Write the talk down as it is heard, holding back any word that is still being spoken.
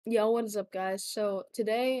Yo, what is up, guys? So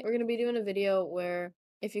today we're gonna be doing a video where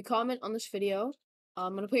if you comment on this video,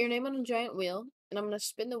 I'm gonna put your name on a giant wheel and I'm gonna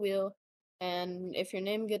spin the wheel, and if your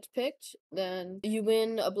name gets picked, then you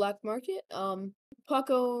win a black market.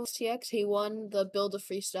 Paco TX, he won the Build a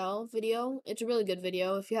Freestyle video. It's a really good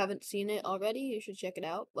video. If you haven't seen it already, you should check it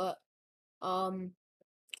out. But um,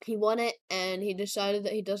 he won it and he decided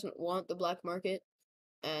that he doesn't want the black market,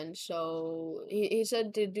 and so he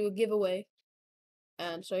said to do a giveaway.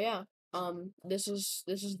 And so yeah, this is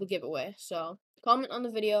the giveaway. So comment on the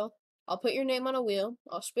video. I'll put your name on a wheel.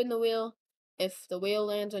 I'll spin the wheel. If the wheel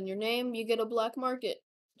lands on your name, you get a black market.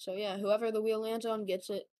 So yeah, whoever the wheel lands on gets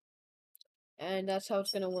it, and that's how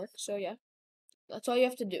it's gonna work. So yeah, that's all you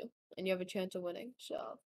have to do, and you have a chance of winning.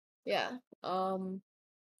 So yeah, the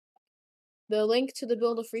link to the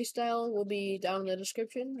Build a Freestyle will be down in the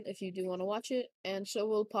description if you do want to watch it, and so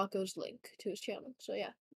will Paco's link to his channel. So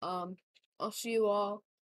yeah, I'll see you all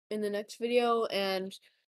in the next video, and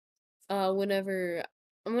whenever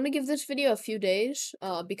I'm gonna give this video a few days,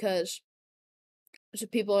 because some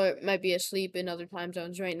people might be asleep in other time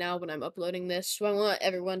zones right now when I'm uploading this, so I want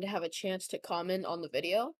everyone to have a chance to comment on the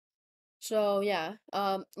video. So yeah,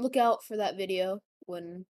 look out for that video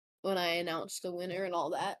when I announce the winner and all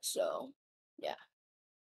that. So yeah.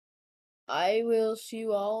 I will see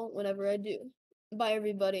you all whenever I do. Bye,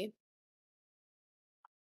 everybody.